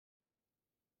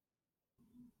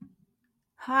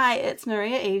Hi, it's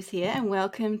Maria Eves here, and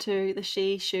welcome to the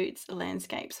She Shoots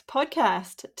Landscapes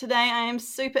podcast. Today, I am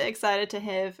super excited to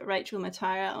have Rachel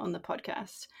Mataira on the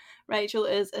podcast. Rachel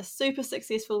is a super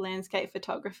successful landscape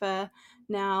photographer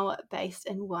now based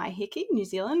in Waiheke, New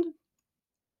Zealand.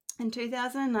 In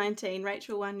 2019,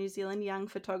 Rachel won New Zealand Young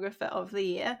Photographer of the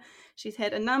Year. She's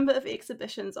had a number of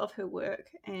exhibitions of her work,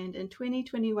 and in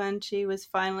 2021, she was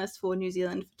finalist for New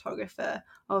Zealand Photographer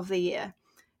of the Year.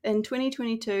 In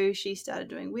 2022, she started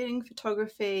doing wedding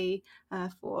photography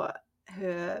for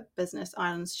her business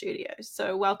Island Studios.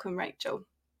 So, welcome, Rachel.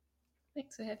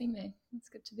 Thanks for having me. It's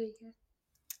good to be here.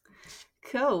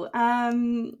 Cool.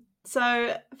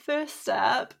 So, first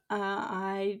up,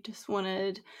 I just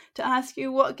wanted to ask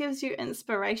you what gives you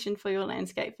inspiration for your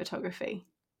landscape photography?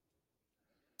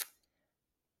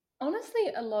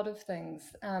 Honestly, a lot of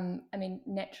things.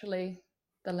 Naturally,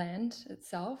 the land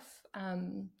itself,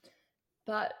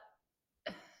 but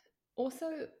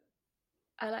also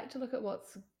I like to look at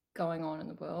what's going on in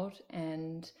the world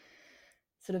and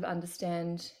sort of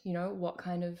understand, what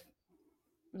kind of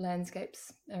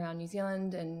landscapes around New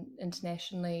Zealand and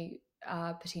internationally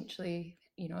are potentially,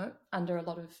 under a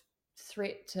lot of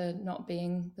threat to not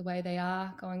being the way they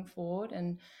are going forward.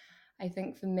 And I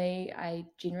think for me, I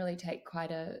generally take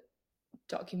quite a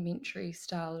documentary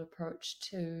style approach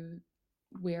to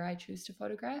where I choose to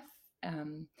photograph.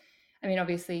 Um,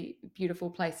 Obviously, beautiful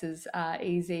places are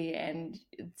easy and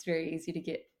it's very easy to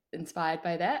get inspired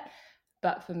by that.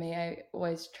 But for me, I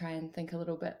always try and think a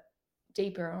little bit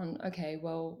deeper on, okay,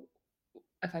 well,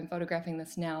 if I'm photographing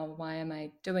this now, why am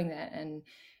I doing that? And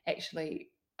actually,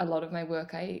 a lot of my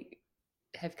work, I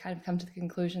have kind of come to the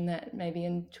conclusion that maybe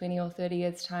in 20 or 30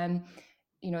 years' time,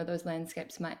 those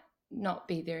landscapes might not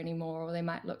be there anymore, or they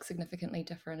might look significantly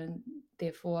different. And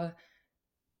therefore,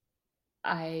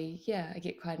 I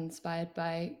get quite inspired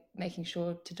by making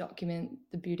sure to document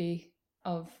the beauty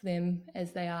of them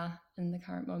as they are in the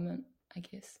current moment, I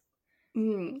guess.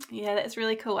 Yeah, that's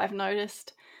really cool. I've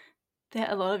noticed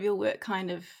that a lot of your work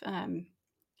kind of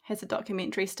has a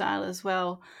documentary style as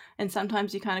well, and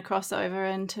sometimes you kind of cross over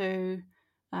into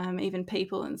even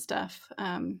people and stuff.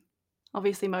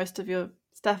 Obviously, most of your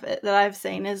stuff that I've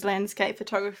seen is landscape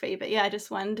photography, but yeah, I just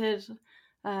wondered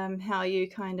how you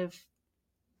kind of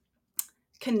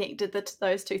connected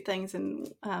those two things and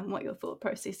what your thought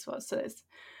process was. So it's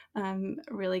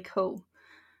really cool.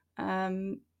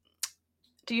 Um,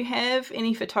 do you have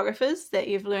any photographers that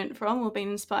you've learned from or been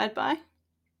inspired by?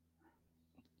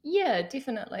 Yeah,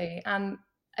 definitely.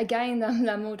 Again,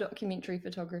 they're more documentary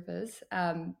photographers,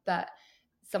 but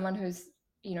someone who's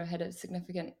had a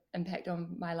significant impact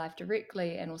on my life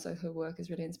directly, and also her work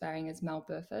is really inspiring, is Mel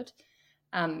Burford.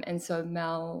 And so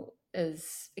Mel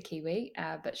is a Kiwi,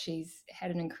 but she's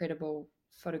had an incredible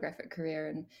photographic career,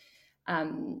 and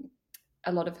um,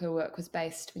 a lot of her work was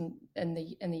based in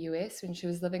the US when she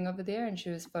was living over there, and she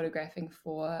was photographing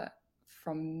for,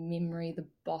 from memory, the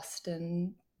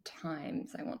Boston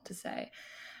Times, I want to say.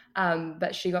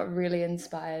 But she got really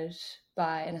inspired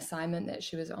by an assignment that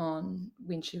she was on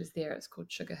when she was there. It's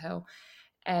called Sugar Hill,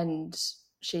 and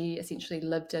she essentially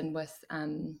lived in with a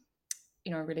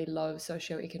really low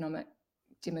socioeconomic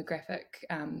demographic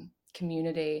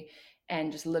community,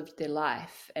 and just lived their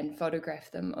life and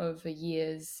photographed them over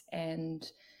years. And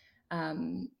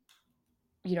um,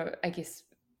 I guess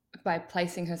by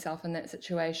placing herself in that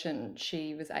situation,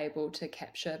 she was able to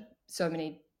capture so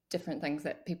many different things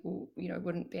that people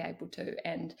wouldn't be able to.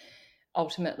 And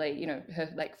ultimately, her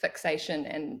like fixation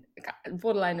and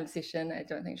borderline obsession, I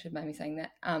don't think she'd mind me saying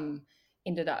that,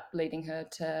 ended up leading her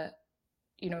to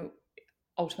you know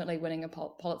ultimately winning a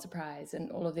Pulitzer Prize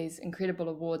and all of these incredible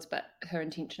awards. But her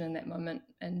intention in that moment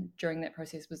and during that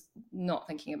process was not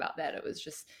thinking about that. It was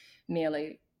just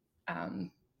merely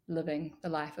um, living the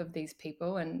life of these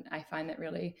people. And I find that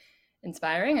really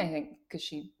inspiring, I think, because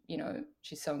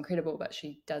she's so incredible, but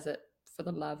she does it for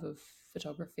the love of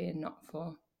photography and not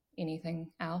for anything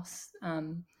else.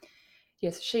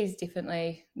 Yes, she's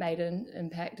definitely made an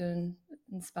impact and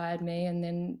inspired me. And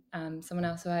then someone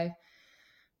else who I've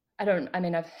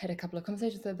had a couple of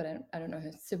conversations with her, but I don't know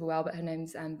her super well, but her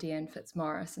name's Deanne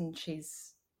Fitzmaurice, and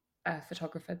she's a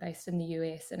photographer based in the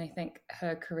US. And I think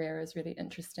her career is really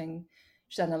interesting.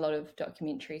 She's done a lot of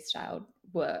documentary styled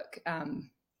work, and,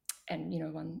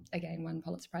 won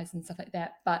Pulitzer Prize and stuff like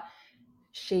that. But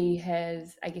she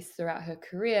has, I guess, throughout her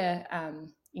career,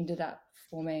 ended up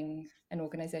forming an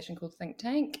organization called Think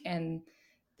Tank, and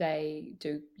they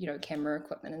do, camera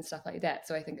equipment and stuff like that.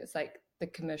 So I think it's like the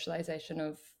commercialization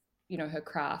of, her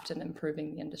craft and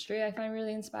improving the industry, I find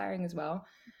really inspiring as well.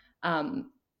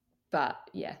 But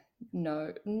yeah,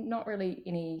 no, not really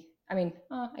any I mean,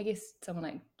 I guess someone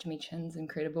like Jimmy Chin's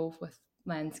incredible with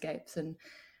landscapes, and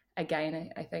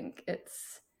again, I think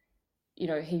it's,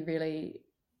 he really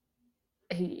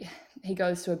he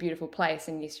goes to a beautiful place,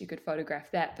 and yes, you could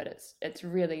photograph that, but it's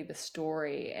really the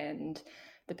story and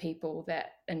the people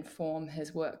that inform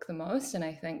his work the most. And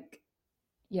I think,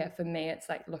 yeah, for me, it's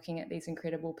like looking at these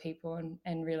incredible people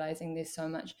and realizing there's so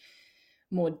much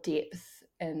more depth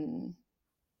in,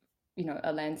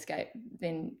 a landscape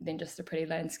than just a pretty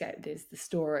landscape. There's the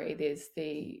story, there's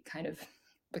the kind of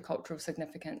the cultural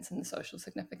significance and the social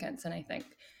significance. And I think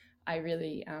I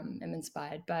really am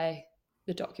inspired by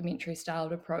the documentary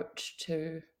styled approach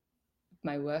to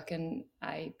my work, and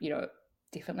I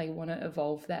definitely want to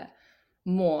evolve that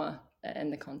more in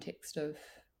the context of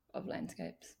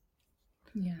landscapes.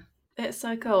 Yeah. That's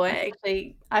so cool.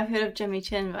 I've heard of Jimmy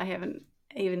Chin, but I haven't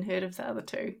even heard of the other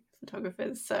two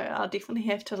photographers. So I'll definitely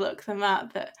have to look them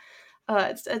up. But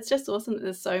it's just awesome that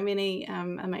there's so many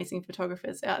amazing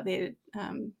photographers out there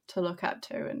to look up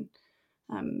to,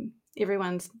 and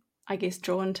everyone's, I guess,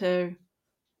 drawn to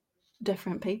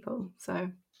different people. So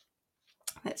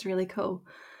that's really cool.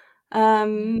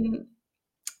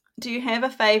 Do you have a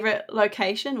favorite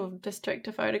location or district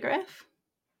to photograph?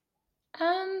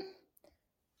 Um,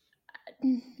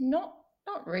 not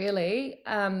really.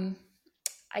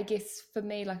 I guess for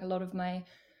me, like a lot of my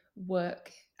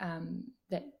work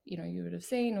that you would have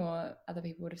seen or other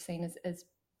people would have seen is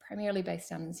primarily based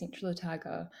down in Central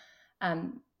Otago,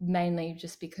 mainly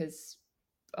just because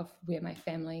of where my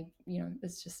family,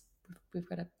 is just we've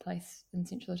got a place in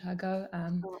Central Otago.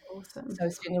 Oh, awesome. So I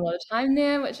spend a lot of time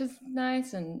there, which is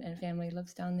nice, and family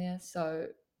lives down there. So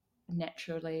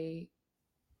naturally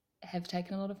have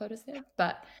taken a lot of photos there.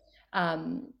 But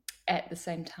at the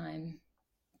same time,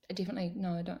 I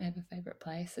don't have a favorite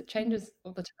place. It changes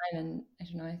all the time, and I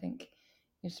don't know. I think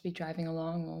you just be driving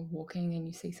along or walking, and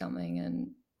you see something,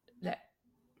 and that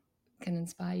can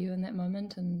inspire you in that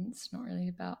moment. And it's not really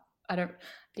about.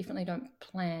 Definitely don't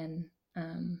plan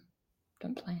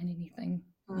anything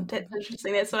Oh, until that's the shoot.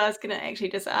 interesting. That's what I was going to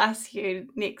actually just ask you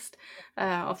next,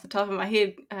 off the top of my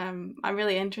head. I'm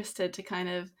really interested to kind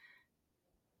of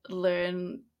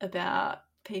learn about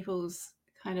people's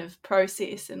kind of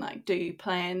process, and like, do you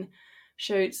plan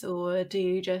shoots, or do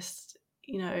you just,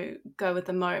 go with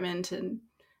the moment, and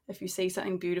if you see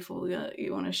something beautiful,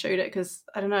 you want to shoot it? Because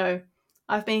I don't know,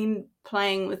 I've been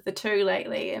playing with the two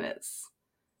lately, and it's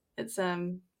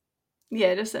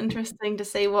yeah, just interesting to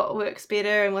see what works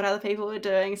better and what other people are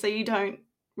doing. So you don't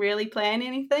really plan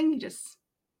anything, you just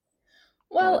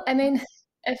go with Well, I mean,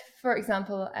 if, for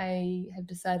example, I have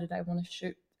decided I want to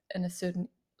shoot in a certain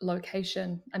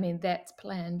location, I mean, that's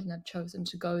planned and I've chosen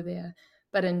to go there.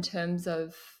 But in terms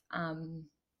of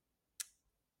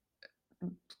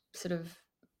sort of,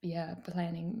 yeah,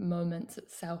 planning moments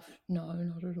itself, no,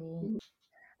 not at all. it.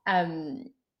 Um,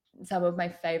 some of my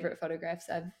favorite photographs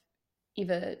I've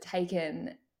ever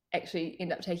taken actually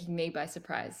end up taking me by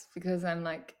surprise, because I'm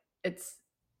like, it's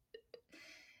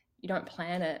you don't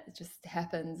plan it, it just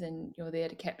happens and you're there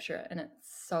to capture it, and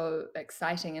it's so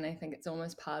exciting. And I think it's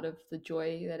almost part of the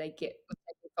joy that I get with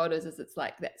taking photos, is it's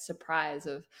like that surprise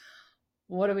of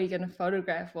what are we going to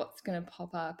photograph, what's going to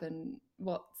pop up, and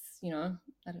what's, I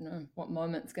don't know what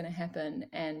moment's going to happen,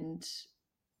 and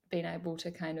being able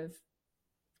to kind of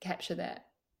capture that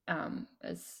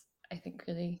is, I think,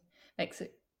 really makes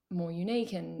it more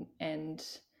unique. And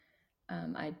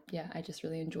I just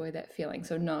really enjoy that feeling.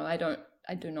 So no, I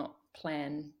do not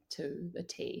plan to the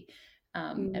T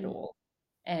at Mm, all.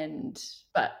 And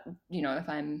but if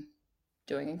I'm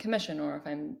doing a commission, or if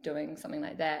I'm doing something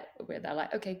like that where they're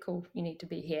like, okay, cool, you need to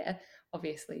be here,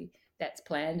 obviously that's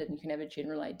planned, and you can have a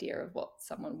general idea of what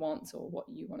someone wants or what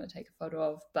you want to take a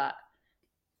photo of. But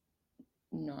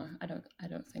no, I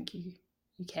don't think you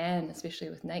can, especially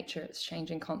with nature. It's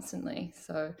changing constantly.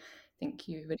 So I think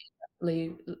you would end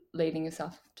up leading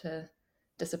yourself to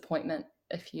disappointment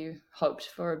if you hoped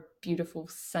for a beautiful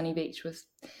sunny beach with,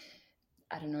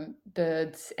 I don't know,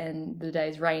 birds, and the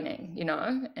day's raining,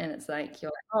 and it's like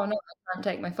you're like, oh no, I can't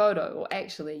take my photo. Or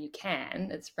actually you can.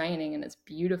 It's raining and it's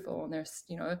beautiful, and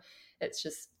it's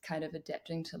just kind of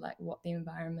adapting to like what the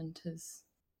environment is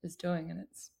doing, and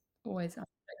it's always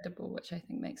unpredictable, which I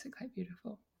think makes it quite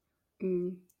beautiful.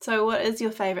 So what is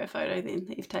your favorite photo then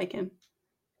that you've taken?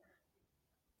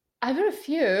 I've got a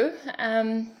few.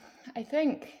 I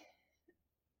think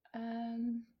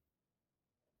um,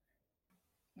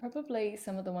 probably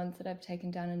some of the ones that I've taken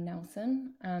down in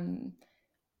Nelson.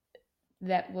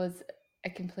 That was a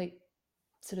complete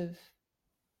sort of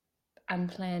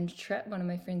unplanned trip. One of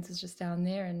my friends was just down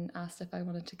there and asked if I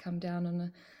wanted to come down on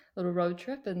a little road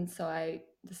trip, and so I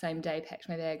the same day packed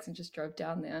my bags and just drove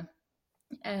down there.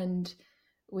 And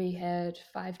we had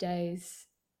 5 days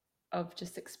of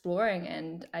just exploring,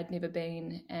 and I'd never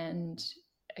been, and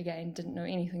again didn't know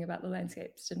anything about the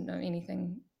landscapes, didn't know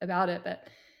anything about it, but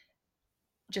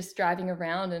just driving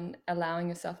around and allowing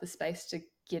yourself the space to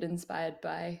get inspired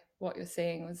by what you're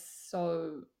seeing was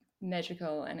so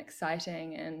magical and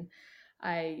exciting. And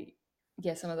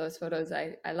some of those photos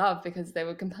I love because they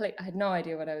were complete. I had no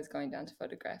idea what I was going down to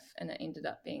photograph, and it ended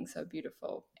up being so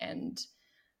beautiful. And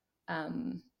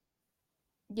I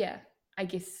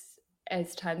guess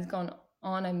as time's gone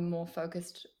on, I'm more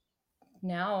focused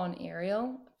now on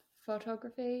aerial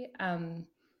photography.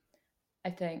 I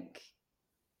think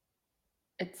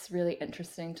it's really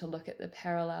interesting to look at the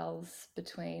parallels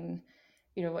between,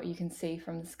 what you can see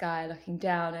from the sky looking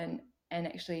down, and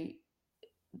actually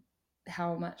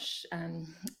how much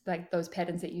like those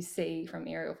patterns that you see from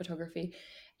aerial photography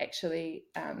actually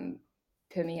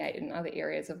permeate in other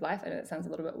areas of life. I know it sounds a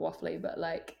little bit waffly, but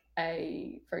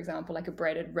for example, like a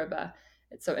braided river,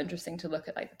 it's so interesting to look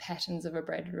at like the patterns of a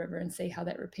braided river and see how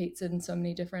that repeats in so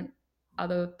many different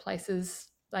other places,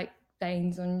 like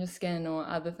veins on your skin or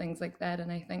other things like that.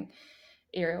 And I think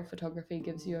aerial photography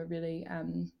gives you a really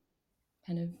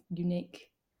kind of unique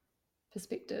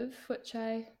perspective, which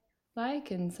I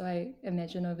like. And so I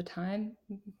imagine over time,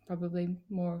 probably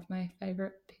more of my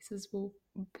favorite pieces will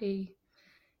be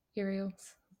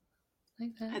aerials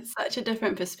like that. It's such a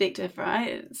different perspective, right?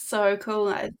 It's so cool.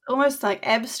 It's almost like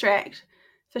abstract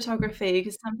photography,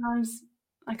 because sometimes,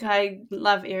 like, I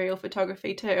love aerial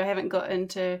photography too. I haven't got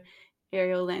into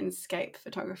aerial landscape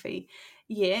photography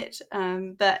yet,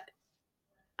 but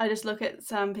I just look at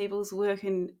some people's work,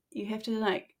 and you have to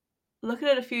like look at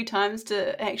it a few times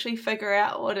to actually figure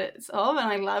out what it's of, and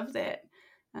I love that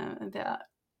about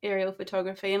aerial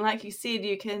photography. And like you said,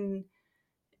 you can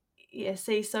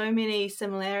see so many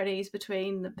similarities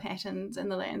between the patterns and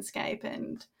the landscape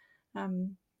and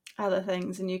other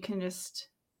things, and you can just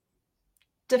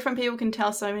different people can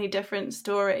tell so many different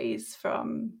stories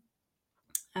from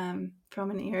an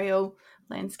aerial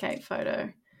landscape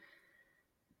photo.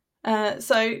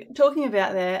 So talking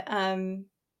about that,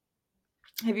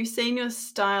 have you seen your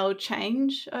style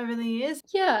change over the years?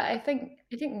 Yeah, I think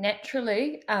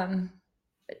naturally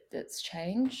it's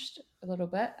changed a little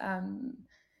bit.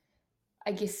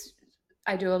 I guess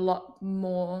I do a lot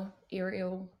more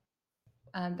aerial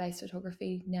based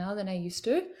photography now than I used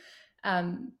to.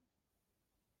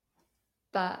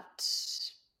 But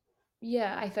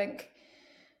yeah, I think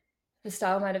the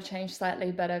style might have changed slightly,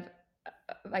 but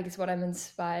I guess what I'm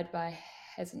inspired by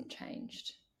hasn't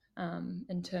changed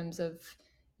in terms of,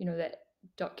 that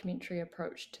documentary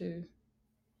approach to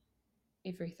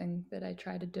everything that I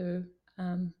try to do.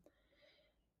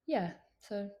 Yeah,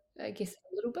 so I guess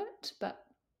a little bit, but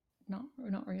not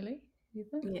really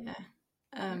either. Yeah.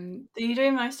 Do you do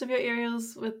most of your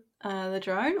aerials with the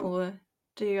drone, or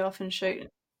do you often shoot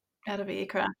out of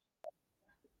aircraft?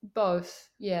 Both,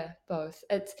 yeah, both.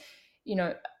 It's,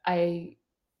 I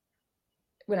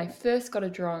when I first got a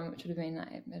drone, which would have been like,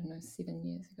 I don't know, 7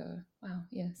 years ago. Wow,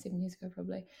 yeah, 7 years ago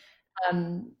probably.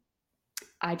 Um,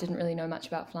 I didn't really know much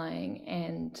about flying,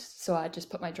 and so I just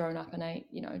put my drone up, and I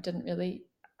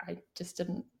just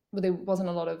didn't. Well, there wasn't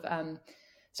a lot of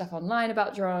stuff online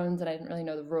about drones, and I didn't really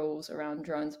know the rules around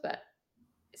drones. But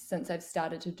since I've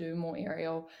started to do more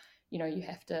aerial, you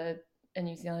have to, in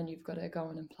New Zealand, you've got to go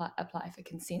and apply for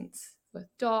consents with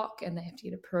DOC, and they have to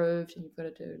get approved, and you've got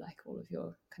to do like all of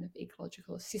your kind of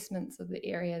ecological assessments of the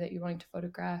area that you're wanting to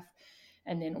photograph,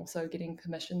 and then also getting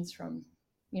permissions from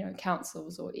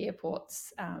councils or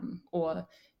airports, or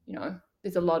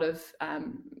there's a lot of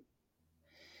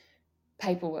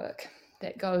paperwork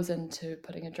that goes into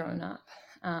putting a drone up,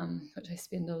 which I have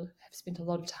spent a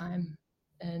lot of time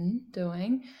in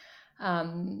doing.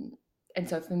 And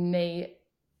so for me,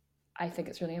 I think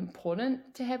it's really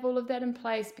important to have all of that in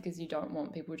place, because you don't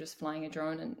want people just flying a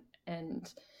drone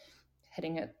and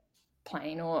hitting a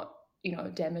plane or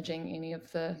damaging any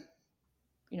of the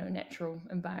natural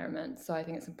environment. So I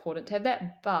think it's important to have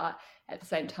that, but at the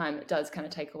same time, it does kind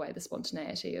of take away the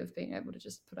spontaneity of being able to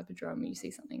just put up a drone when you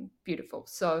see something beautiful.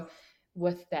 So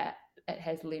with that, it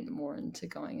has lent more into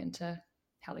going into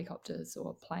helicopters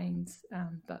or planes,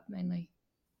 but mainly,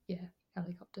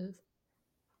 helicopters.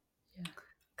 Yeah.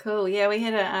 Cool. Yeah, we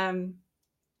had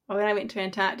when I went to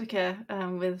Antarctica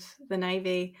with the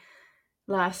Navy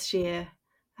last year,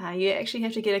 you actually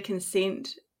have to get a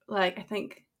consent, like I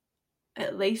think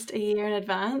at least a year in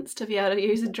advance to be able to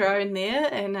use a drone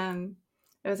there. And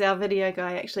it was our video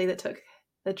guy actually that took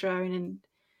the drone, and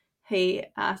he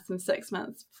asked them 6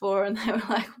 months before, and they were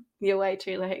like, "You're way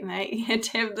too late, mate. You had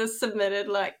to have this submitted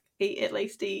like at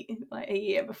least like a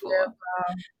year Yeah, before."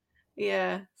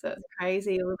 Yeah, so it's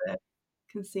crazy, all the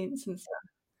consents and stuff.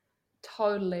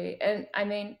 totally. And I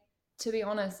mean, to be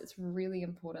honest, it's really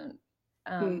important.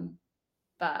 Mm,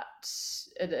 But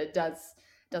it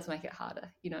does make it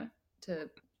harder, to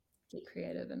get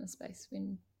creative in a space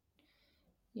when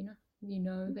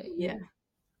that yeah,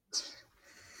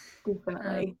 um,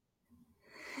 definitely.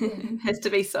 yeah. It has to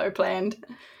be so planned.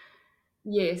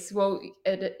 Yes, well,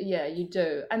 yeah, you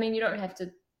do. I mean, you don't have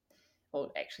to.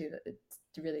 Well, actually, it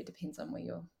really depends on where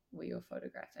you're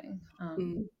photographing.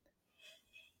 Mm,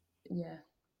 Yeah,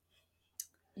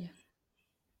 yeah.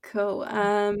 cool.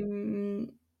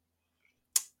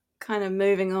 Kind of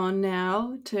moving on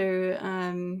now to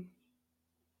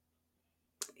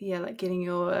yeah, like getting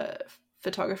your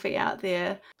photography out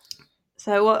there.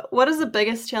 So, what is the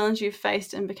biggest challenge you've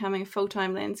faced in becoming a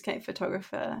full-time landscape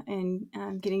photographer and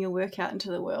getting your work out into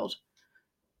the world?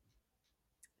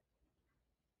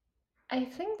 I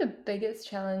think the biggest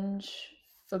challenge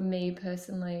for me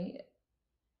personally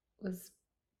was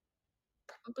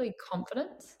probably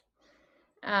confidence.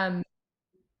 Um,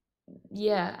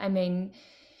 yeah, I mean,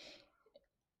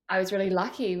 I was really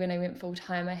lucky when I went full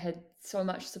time. I had so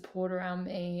much support around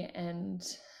me, and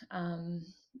um,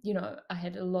 I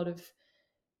had a lot of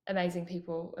amazing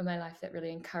people in my life that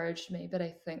really encouraged me. But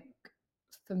I think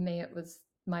for me, it was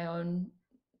my own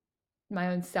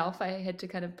self I had to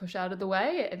kind of push out of the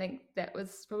way. I think that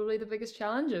was probably the biggest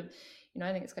challenge.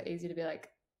 I think it's quite easy to be like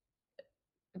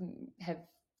have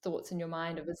thoughts in your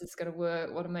mind of, is this going to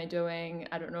work? What am I doing?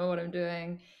 I don't know what I'm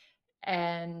doing.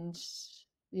 And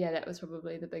yeah, that was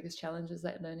probably the biggest challenge, is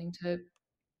that learning to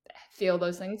feel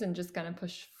those things and just kind of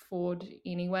push forward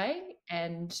anyway,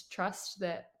 and trust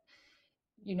that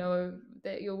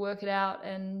that you'll work it out.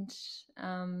 And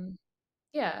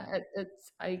yeah,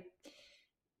 it's I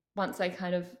once I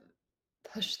kind of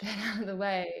pushed that out of the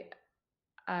way,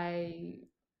 I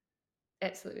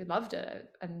absolutely loved it.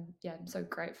 And yeah, I'm so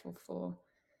grateful for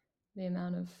the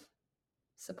amount of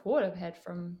support I've had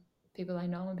from people I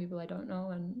know and people I don't know.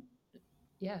 And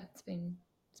yeah, it's been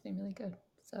really good.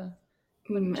 So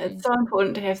wouldn't It's change. so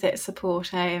important to have that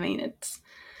support. I mean,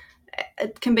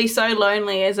 it can be so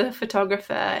lonely as a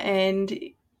photographer, and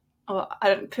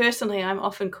personally, I'm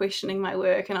often questioning my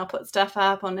work, and I'll put stuff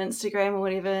up on Instagram or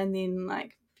whatever, and then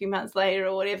like a few months later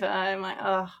or whatever, I'm like,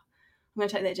 oh, I'm going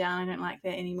to take that down. I don't like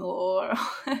that anymore,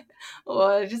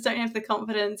 or I just don't have the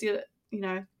confidence, you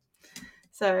know.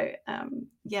 So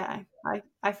yeah,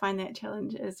 I find that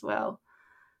challenge as well.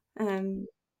 Um,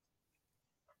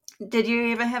 did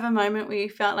you ever have a moment where you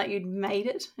felt like you'd made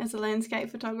it as a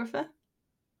landscape photographer?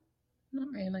 Not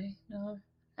really, no.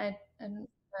 And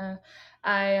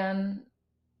I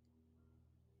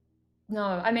no.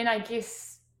 I mean, I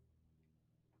guess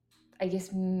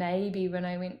maybe when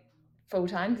I went full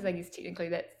time, because I guess technically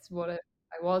that's what I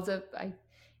was. I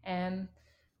am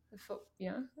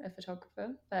a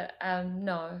photographer. But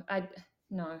no,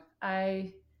 I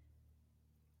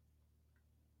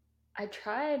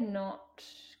try and not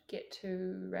get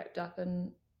too wrapped up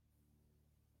in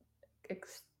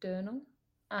external.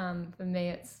 For me,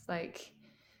 it's like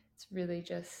it's really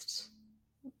just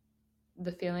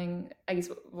the feeling. I guess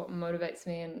what motivates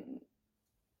me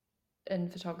in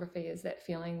photography is that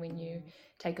feeling when you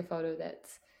take a photo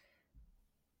that's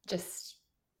just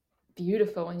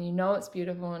beautiful, and it's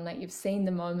beautiful, and like you've seen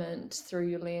the moment through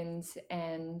your lens,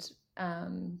 and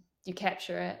you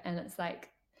capture it, and it's like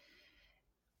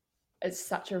it's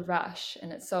such a rush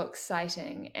and it's so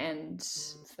exciting. And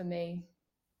for me,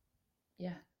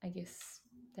 yeah, I guess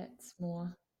that's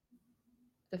more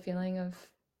the feeling of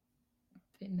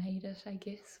it made it, I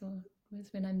guess, or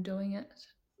was when I'm doing it.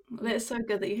 Yeah. That's so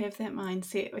good that you have that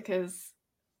mindset, because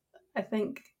I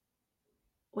think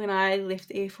when I left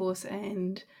the Air Force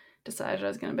and decided I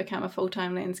was going to become a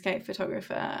full-time landscape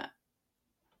photographer,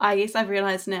 I guess I've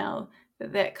realized now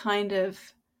that that kind of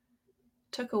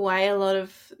took away a lot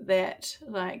of that,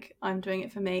 like, I'm doing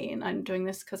it for me and I'm doing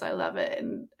this because I love it.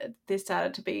 And there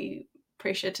started to be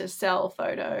pressure to sell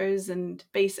photos and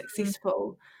be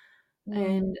successful. Mm.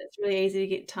 And it's really easy to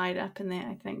get tied up in that,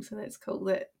 I think. So that's cool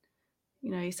that,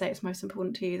 you say it's most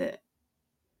important to you that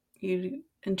you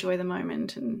enjoy the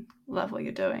moment and love what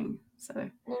you're doing. So,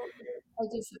 Well, I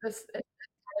guess it kind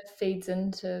of feeds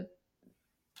into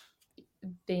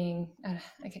being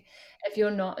okay. If you're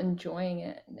not enjoying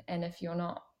it, and if you're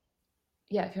not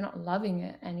loving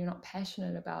it and you're not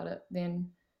passionate about it, then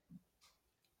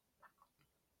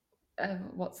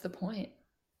what's the point?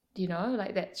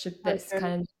 Like so that's true.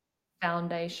 kind of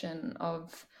foundation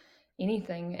of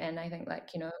anything. And I think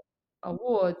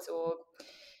awards or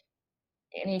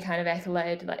any kind of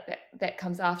accolade like that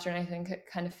comes after, and I think it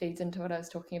kind of feeds into what I was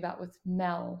talking about with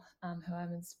Mel, who I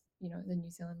was, the New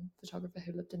Zealand photographer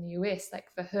who lived in the US. Like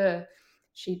for her,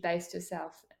 she based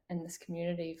herself in this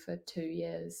community for 2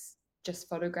 years, just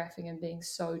photographing and being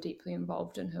so deeply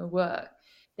involved in her work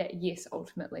that yes,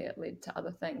 ultimately it led to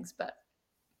other things, but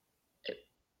it,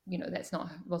 that's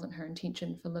wasn't her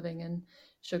intention for living in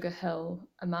Sugar Hill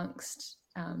amongst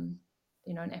an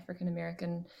African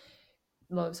American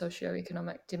low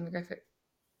socioeconomic demographic,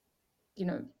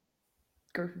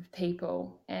 group of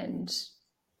people, and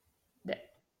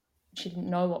that she didn't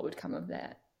know what would come of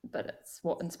that, but it's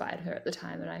what inspired her at the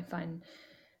time. And I find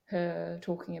her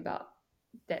talking about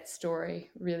that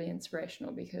story really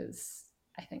inspirational, because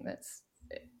I think that's,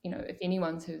 if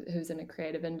anyone's who's in a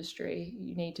creative industry,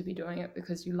 you need to be doing it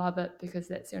because you love it, because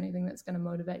that's the only thing that's going to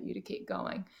motivate you to keep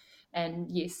going.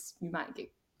 And yes, you might get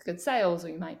good sales or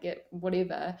you might get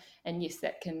whatever, and yes,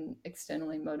 that can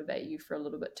externally motivate you for a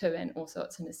little bit too, and also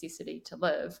it's a necessity to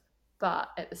live. But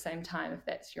at the same time, if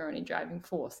that's your only driving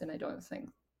force, then I don't think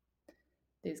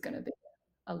there's going to be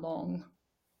a long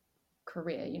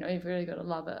career. You've really got to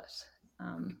love it,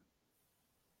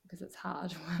 because it's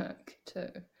hard work too.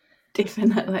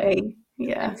 Definitely.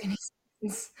 Yeah. Makes any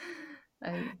sense.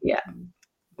 Yeah.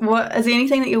 What is there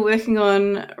anything that you're working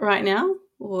on right now,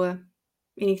 or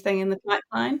anything in the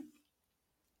pipeline?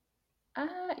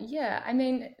 Yeah, I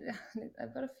mean,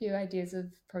 I've got a few ideas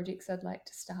of projects I'd like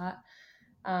to start.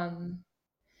 A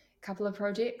couple of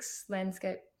projects,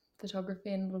 landscape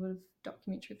photography and a little bit of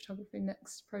documentary photography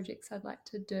mixed projects I'd like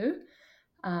to do.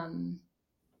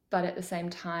 But at the same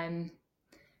time,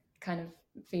 kind of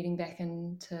feeding back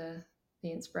into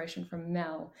the inspiration from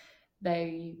Mel,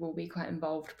 they will be quite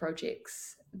involved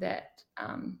projects that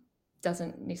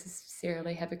doesn't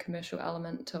necessarily have a commercial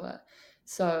element to it.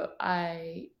 So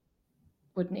I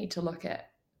would need to look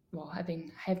at, well, have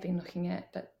been looking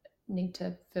at, but need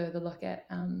to further look at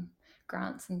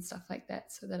grants and stuff like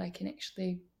that, so that I can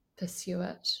actually pursue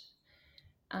it.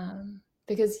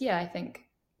 Because yeah, I think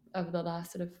over the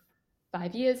last sort of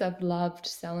 5 years, I've loved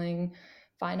selling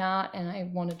fine art, and I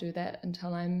want to do that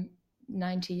until I'm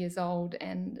 90 years old,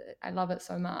 and I love it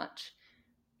so much.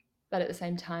 But at the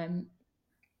same time,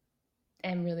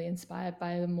 I'm really inspired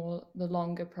by the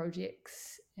longer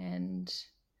projects, and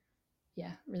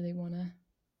yeah, really want to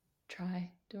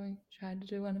try to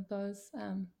do one of those.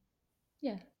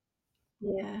 Yeah.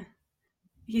 Yeah.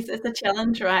 It's a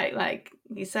challenge, right? Like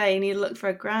you say, you need to look for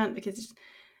a grant, because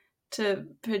to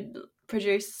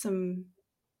produce some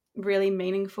really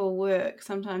meaningful work,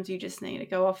 sometimes you just need to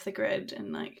go off the grid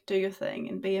and like do your thing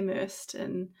and be immersed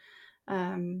in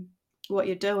what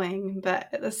you're doing. But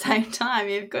at the same time,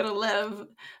 you've got to live,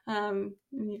 and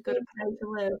you've got to pay to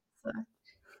live. So.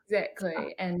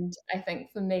 Exactly. And I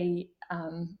think for me,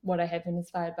 what I have been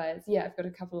inspired by is, yeah, I've got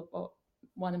a couple of, well,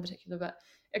 one in particular, but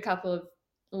a couple of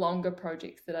longer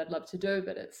projects that I'd love to do,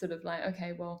 but it's sort of like,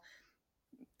 okay, well,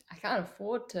 I can't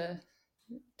afford to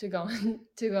go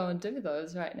and do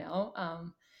those right now.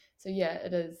 So yeah,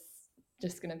 it is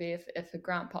just going to be, if a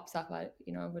grant pops up, I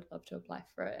would love to apply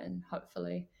for it and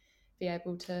hopefully be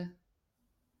able to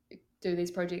do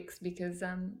these projects, because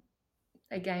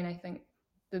again, I think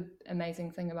the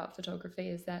amazing thing about photography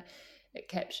is that it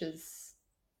captures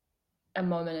a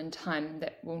moment in time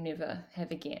that we'll never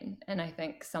have again. And I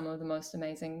think some of the most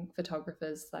amazing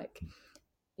photographers, like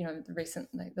the recent,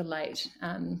 like the late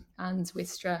Ans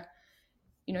Westra,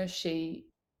 she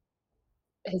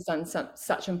has done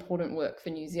such important work for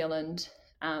New Zealand,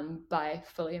 by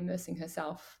fully immersing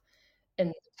herself in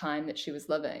the time that she was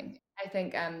living. I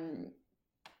think,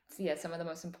 so yeah, some of the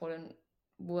most important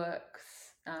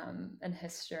works in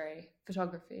history,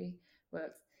 photography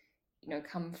works,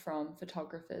 come from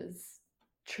photographers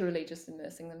truly just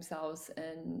immersing themselves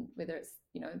in, whether it's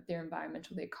their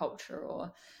environment or their culture,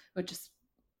 or just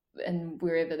in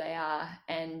wherever they are,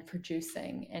 and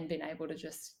producing and being able to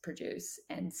just produce.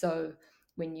 And so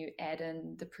when you add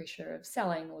in the pressure of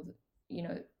selling, or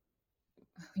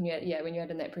when you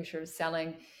add in that pressure of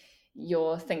selling,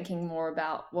 you're thinking more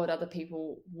about what other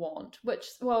people want, which,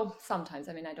 well, sometimes,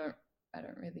 I mean, I don't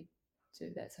really do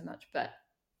that so much, but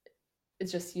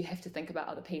it's just, you have to think about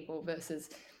other people versus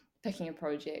picking a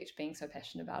project, being so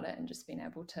passionate about it, and just being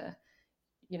able to,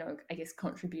 I guess,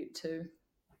 contribute to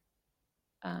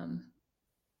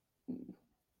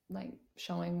like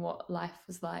showing what life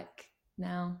was like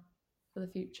now for the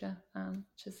future,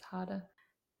 which is harder.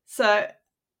 So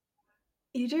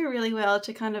you do really well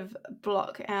to kind of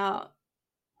block out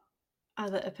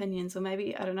other opinions, or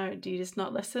maybe, I don't know, do you just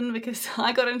not listen? Because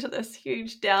I got into this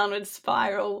huge downward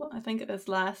spiral, I think it was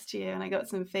last year, and I got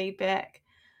some feedback.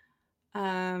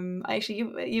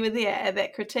 Actually, you were there at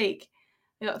that critique.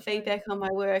 I got feedback on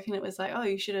my work, and it was like, oh,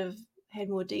 you should have had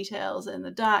more details in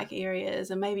the dark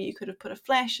areas, and maybe you could have put a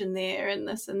flash in there and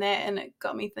this and that. And it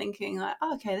got me thinking, like,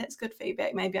 oh, okay, that's good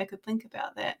feedback. Maybe I could think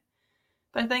about that.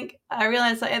 But I think I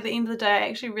realized, like, at the end of the day, I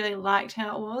actually really liked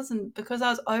how it was. And because I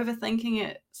was overthinking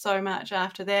it so much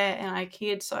after that, and I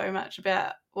cared so much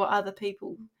about what other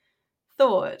people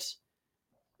thought,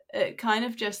 it kind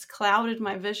of just clouded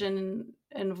my vision.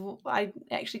 And I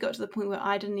actually got to the point where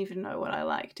I didn't even know what I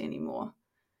liked anymore.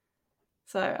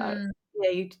 So, yeah,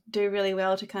 you do really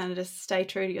well to kind of just stay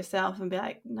true to yourself and be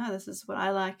like, no, this is what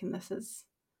I like, and this is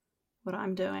what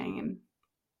I'm doing. And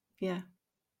yeah,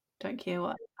 don't care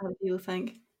what other people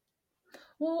think.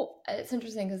 Well, it's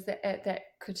interesting because that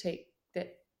critique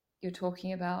that you're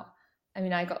talking about, I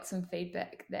mean, I got some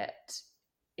feedback that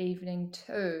evening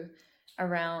too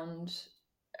around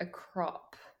a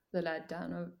crop that I'd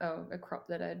done, or a crop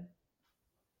that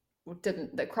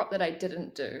the crop that I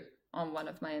didn't do on one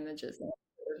of my images. And I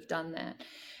could have done that.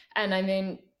 And I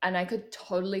mean, and I could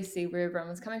totally see where everyone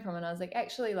was coming from. And I was like,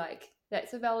 actually, like,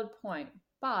 that's a valid point.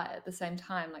 But at the same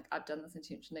time, like, I've done this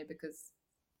intentionally because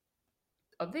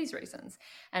of these reasons.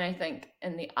 And I think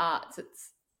in the arts,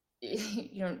 it's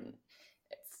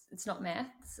it's not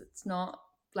maths, it's not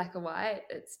black or white.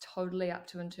 It's totally up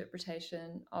to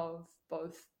interpretation of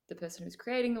both the person who's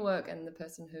creating the work and the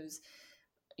person who's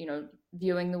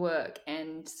viewing the work,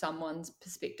 and someone's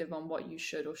perspective on what you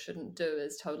should or shouldn't do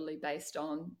is totally based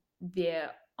on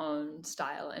their own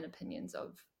style and opinions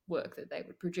of work that they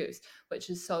would produce, which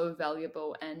is so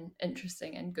valuable and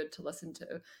interesting and good to listen to.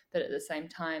 But at the same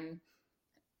time,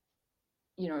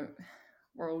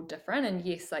 we're all different. And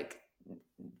yes, like,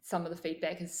 some of the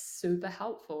feedback is super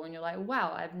helpful and you're like,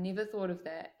 wow, I've never thought of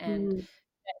that, and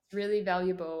that's really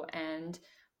valuable, and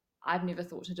I've never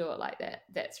thought to do it like that.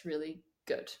 That's really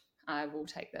good. I will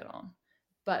take that on.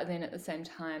 But then at the same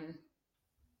time,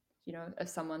 if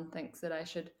someone thinks that I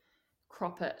should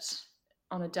crop it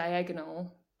on a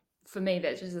diagonal, for me,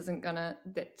 that just isn't gonna,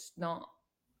 that's not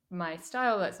my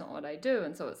style, that's not what I do.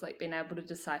 And so it's like being able to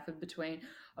decipher between,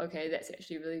 okay, that's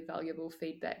actually really valuable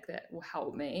feedback that will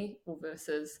help me, or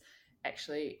versus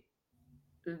actually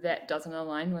that doesn't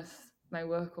align with my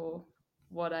work or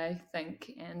what I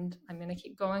think, and I'm going to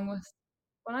keep going with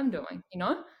what I'm doing.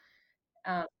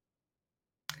 Um,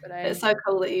 but It's I so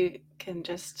cool that you can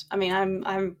just, I mean,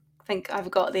 I'm think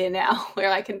I've got there now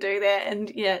where I can do that,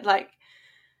 and yeah, like,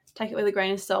 take it with a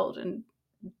grain of salt and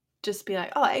just be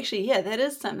like, oh, actually, yeah, that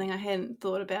is something I hadn't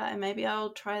thought about, and maybe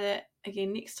I'll try that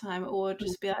again next time. Or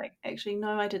just be like, actually,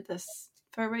 no, I did this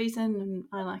for a reason and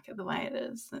I like it the way it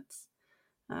is. That's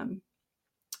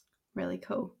really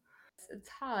cool. it's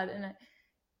hard, and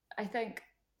I think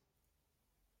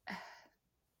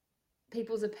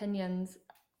people's opinions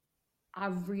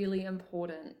are really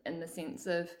important in the sense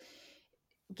of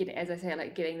as I say,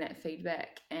 like, getting that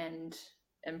feedback and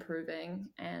improving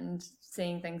and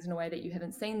seeing things in a way that you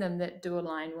haven't seen them, that do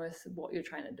align with what you're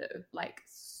trying to do. Like,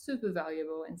 super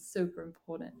valuable and super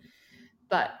important.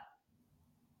 But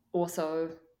also,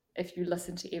 if you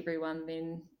listen to everyone,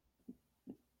 then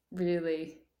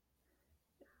really,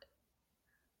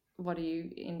 what are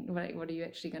you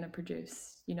actually going to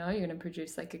produce? You're going to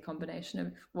produce like a combination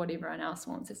of what everyone else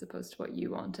wants as opposed to what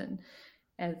you want. And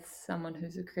as someone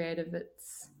who's a creative,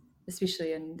 it's,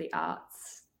 especially in the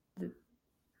arts,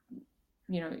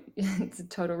 it's a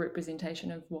total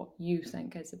representation of what you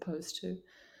think as opposed to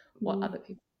what other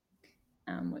people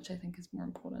think, which I think is more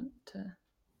important to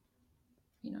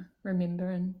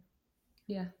remember, and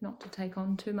not to take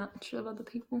on too much of other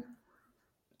people.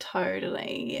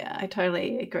 Totally. Yeah, I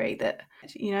totally agree that,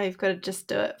 you've got to just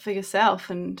do it for yourself,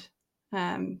 and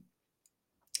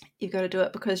you've got to do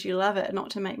it because you love it,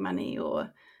 not to make money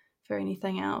or for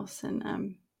anything else.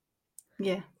 And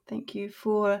yeah, thank you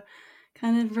for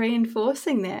kind of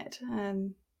reinforcing that.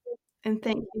 And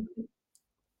thank you.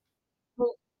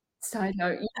 Well, side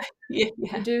note, Yeah,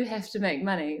 you do have to make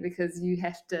money because you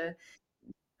have to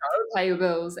pay your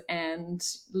bills and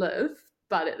live.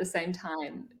 But at the same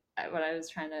time, what I was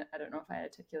trying to, I don't know if I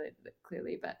articulated it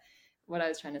clearly, but what I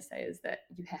was trying to say is that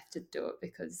you have to do it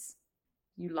because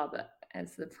you love it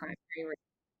as the primary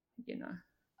reason.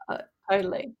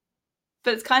 totally.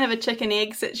 But it's kind of a chicken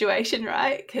egg situation,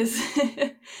 right? Because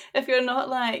if you're not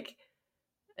like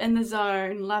in the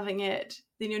zone, loving it,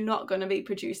 then you're not going to be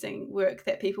producing work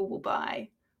that people will buy,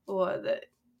 or that,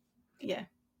 yeah,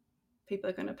 people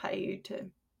are going to pay you to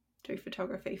do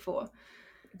photography for.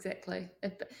 Exactly.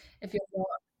 If you're not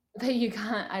But you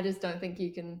can't, I just don't think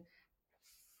you can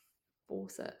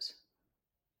force it,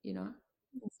 you know?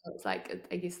 So it's like,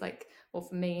 I guess, like, well,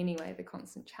 for me anyway, the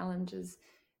constant challenge is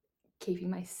keeping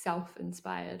myself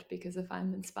inspired, because if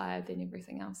I'm inspired, then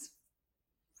everything else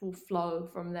will flow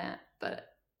from that. But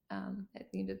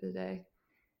at the end of the day,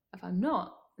 if I'm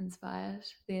not inspired,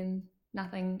 then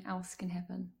nothing else can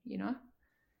happen, you know?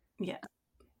 Yeah,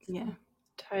 So, yeah,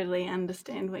 totally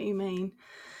understand what you mean.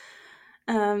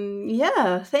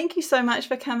 Yeah, thank you so much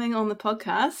for coming on the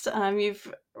podcast.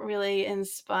 You've really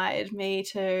inspired me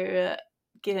to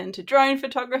get into drone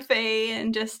photography,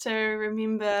 and just to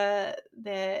remember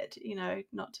that,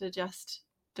 not to just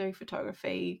do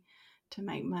photography to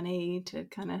make money, to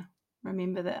kind of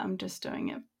remember that I'm just doing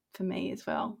it for me as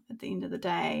well at the end of the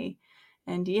day.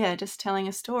 And yeah, just telling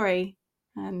a story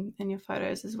in your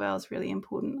photos as well is really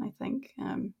important, I think.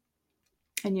 And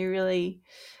you really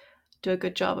do a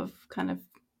good job of kind of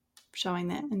showing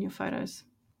that in your photos.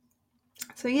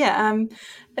 So yeah,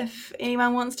 if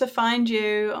anyone wants to find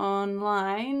you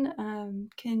online,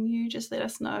 can you just let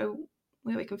us know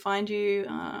where we can find you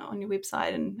on your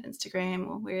website and Instagram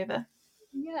or wherever?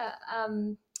 yeah,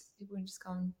 people can just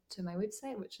go on to my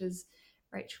website, which is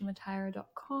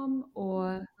rachelmataira.com,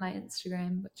 or my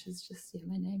Instagram, which is just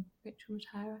my name, Rachel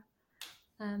Mataira.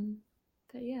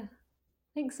 But yeah,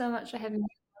 thanks so much for having me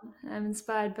on. I'm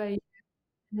inspired by you.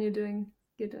 You're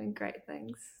doing great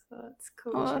things. So it's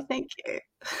cool to Oh, chat. thank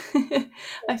you.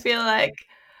 I feel like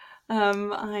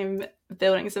I'm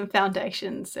building some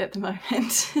foundations at the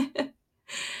moment.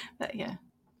 But yeah, I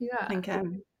Yeah, think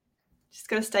just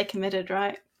got to stay committed,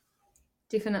 right?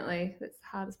 definitely. That's the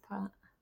hardest part.